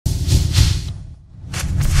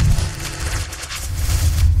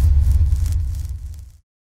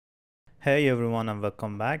Hey everyone and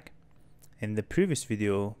welcome back. In the previous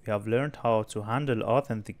video, we have learned how to handle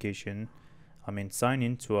authentication, sign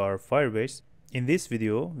in to our Firebase. In this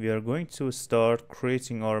video, we are going to start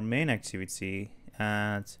creating our main activity,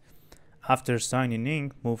 and after signing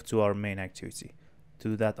in, move to our main activity. To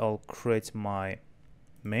do that, I'll create my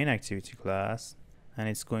main activity class, and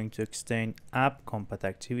it's going to extend app compat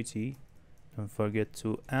activity. Don't forget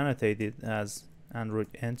to annotate it as Android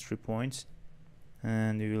entry point,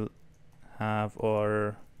 and we will have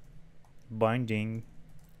our binding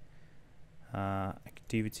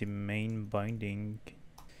activity main binding,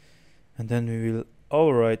 and then we will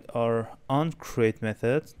override our onCreate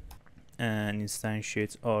method and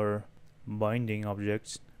instantiate our binding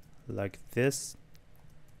objects like this.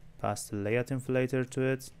 Pass the layout inflator to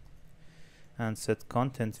it and set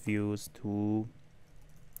content views to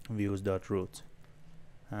views.root,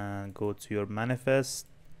 and go to your manifest,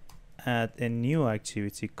 add a new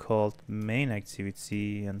activity called main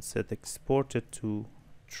activity and set exported to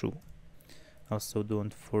true. Also,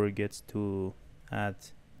 don't forget to add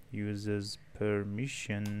users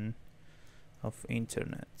permission of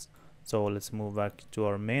internet. So let's move back to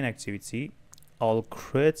our main activity. I'll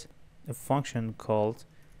create a function called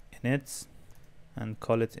init and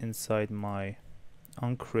call it inside my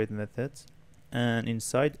onCreate method, and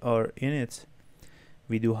inside our init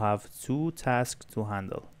we do have two tasks to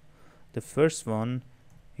handle. The first one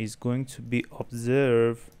is going to be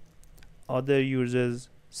observe other users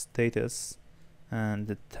status, and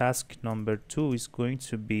the task number 2 is going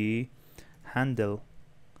to be handle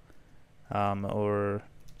or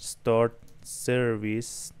start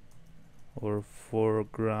service or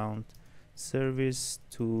foreground service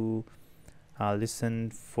to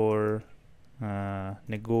listen for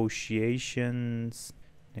negotiations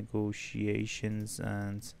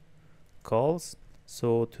and calls.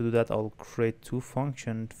 So to do that, I'll create two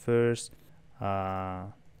functions. First,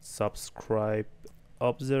 subscribe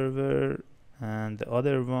observer, and the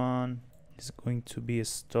other one is going to be a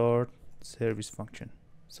start service function.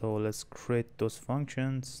 So let's create those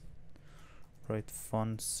functions. Write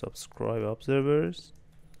fun subscribe observers.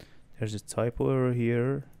 There's a typo error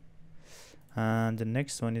here, and the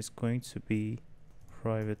next one is going to be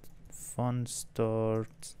private fun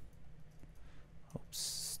start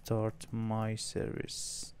my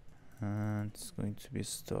service, and it's going to be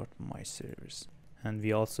start my service. And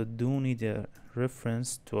we also do need a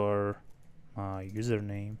reference to our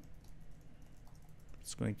username.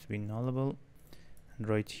 It's going to be nullable, and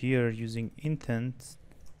right here using intent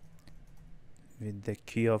with the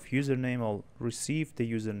key of username, I'll receive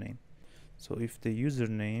the username. So if the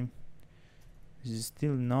username is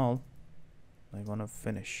still null, I want to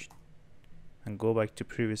finish and go back to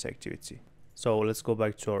previous activity. So let's go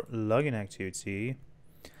back to our login activity,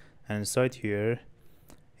 and inside here,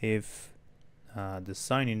 if the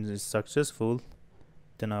sign-in is successful,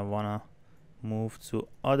 then I wanna move to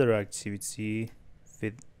other activity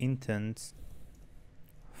with intent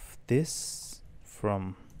of this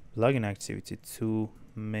from login activity to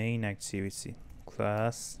main activity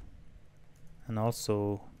class, and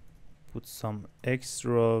also put some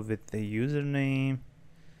extra with the username,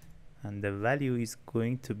 and the value is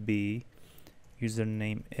going to be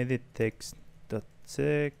username edit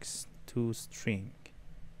text.text to string,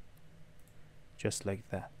 just like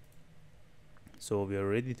that. So we are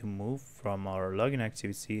ready to move from our login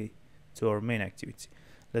activity to our main activity.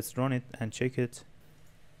 Let's run it and check it.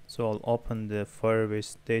 So I'll open the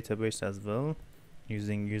Firebase database as well,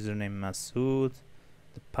 using username Masood.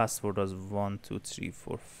 The password was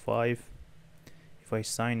 12345. If I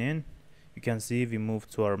sign in, you can see we moved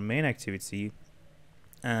to our main activity,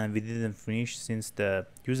 and we didn't finish since the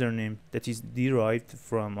username that is derived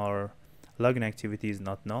from our login activity is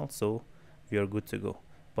not null, so we are good to go.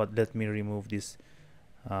 But let me remove this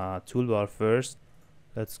toolbar first.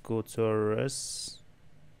 Let's go to our rest,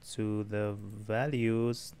 to the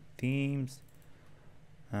values, themes,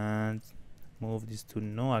 and move this to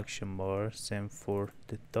no action bar. Same for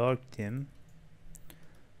the dark theme.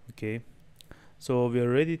 Okay, so we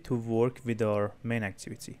are ready to work with our main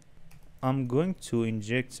activity. I'm going to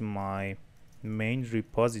inject my main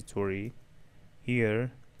repository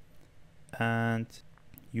here, and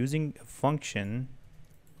using a function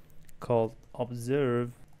called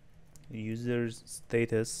observe users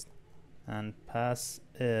status, and pass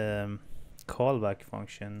a callback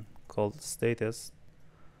function called status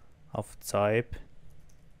of type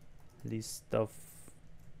list of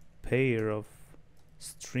pair of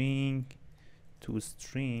string to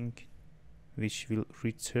string, which will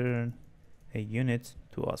return a unit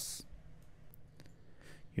to us.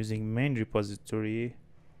 Using main repository,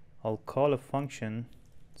 I'll call a function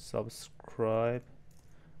subscribe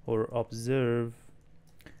or observe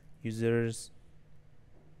users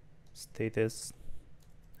status,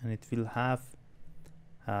 and it will have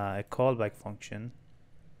a callback function.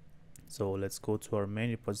 So let's go to our main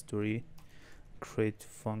repository, create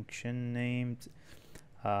function named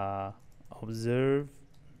observe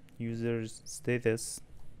users status,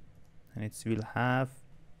 and it will have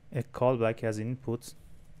a callback as input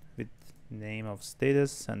with name of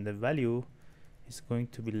status, and the value is going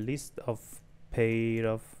to be list of pair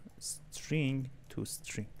of string to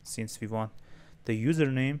string, since we want the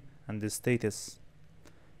username and the status,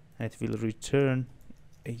 and it will return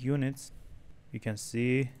a unit. You can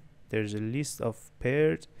see there's a list of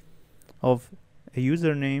pairs of a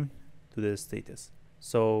username to the status.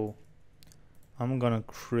 So I'm gonna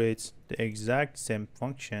create the exact same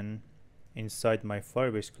function inside my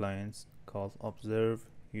Firebase clients called observe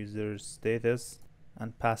user status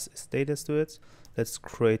and pass a status to it. Let's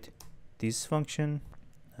create this function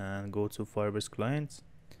and go to Firebase client,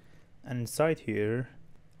 and inside here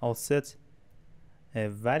I'll set a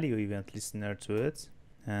value event listener to it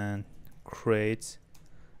and create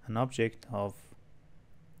an object of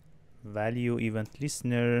value event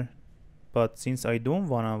listener. But since I don't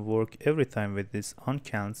want to work every time with this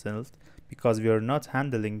uncancelled, because we are not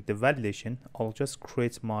handling the validation, I'll just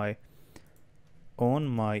create my own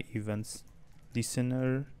my events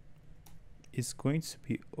listener. Is going to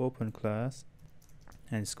be open class,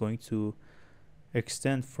 and it's going to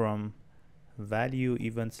extend from value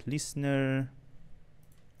event listener,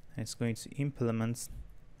 and it's going to implement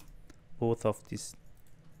both of these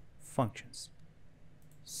functions.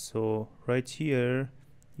 So right here,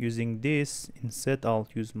 using this, instead I'll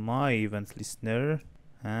use my event listener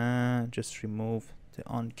and just remove the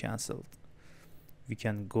uncancelled. We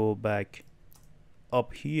can go back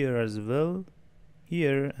up here as well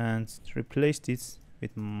here and replace this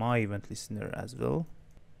with my event listener as well,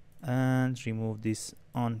 and remove this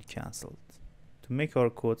uncancelled to make our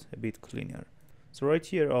code a bit cleaner. So right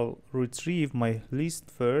here I'll retrieve my list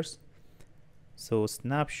first. So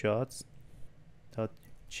snapshots dot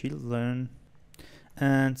children,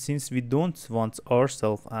 and since we don't want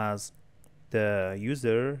ourselves as the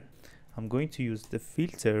user, I'm going to use the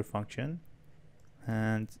filter function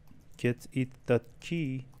and get it dot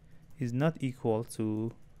key is not equal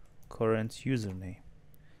to current username.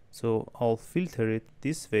 So I'll filter it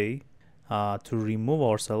this way to remove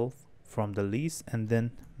ourselves from the list, and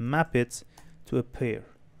then map it to a pair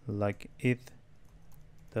like it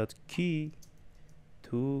dot key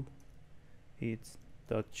to it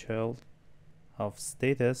dot child of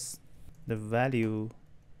status, the value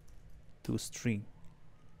to string.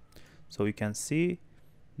 So you can see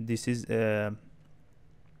this is a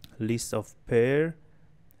list of pair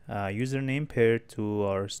username paired to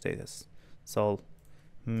our status. So I'll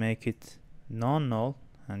make it non-null,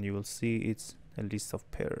 and you will see it's a list of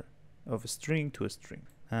pair of a string to a string.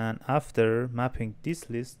 And after mapping this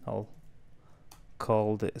list, I'll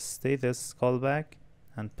call the status callback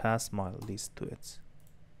and pass my list to it.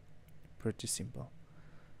 Pretty simple.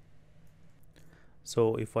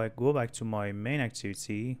 So if I go back to my main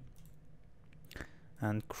activity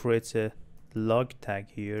and create a log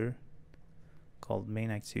tag here called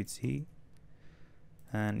main activity,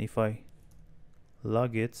 and if I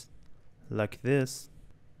log it like this,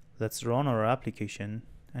 let's run our application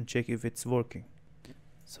and check if it's working.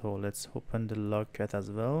 So let's open the logcat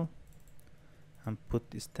as well and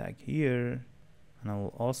put this tag here, and I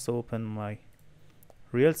will also open my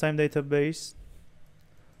real-time database.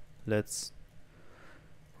 Let's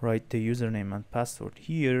write the username and password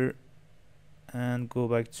here and go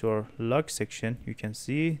back to our log section. You can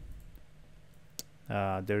see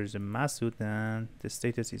there is a Masood and the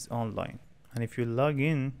status is online. And if you log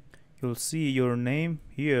in, you'll see your name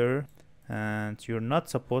here, and you're not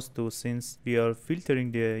supposed to, since we are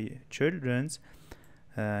filtering the children's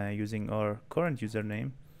using our current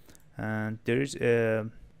username, and there is a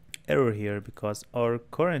error here because our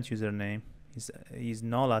current username is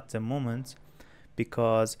null at the moment,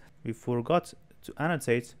 because we forgot to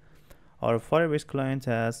annotate our Firebase client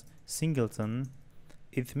as singleton.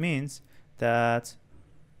 It means that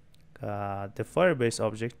the Firebase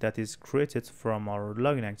object that is created from our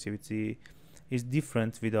login activity is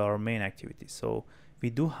different with our main activity. So we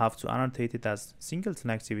do have to annotate it as singleton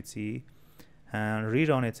activity and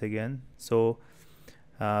rerun it again. So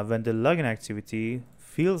when the login activity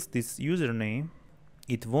fills this username,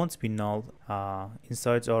 it won't be null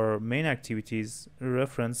inside our main activities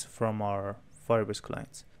reference from our Firebase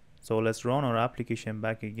client. So let's run our application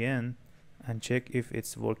back again and check if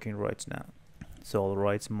it's working right now. So I'll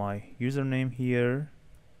write my username here.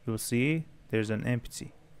 You'll see there's an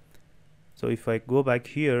empty. So if I go back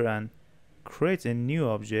here and create a new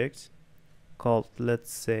object called,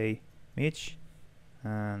 let's say, Mitch,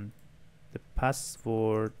 and the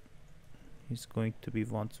password is going to be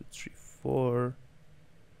 1234,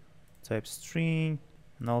 type string,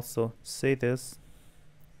 and also say this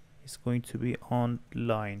is going to be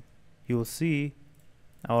online. You'll see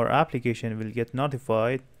our application will get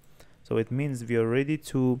notified, so it means we are ready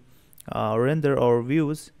to render our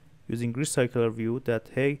views using recycler view, that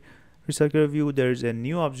hey, recycler view, there is a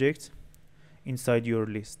new object inside your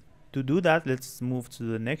list. To do that, let's move to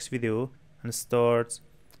the next video and start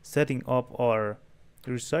setting up our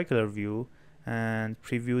recycler view and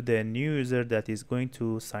preview the new user that is going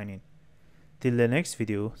to sign in. Till the next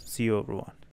video, see you everyone.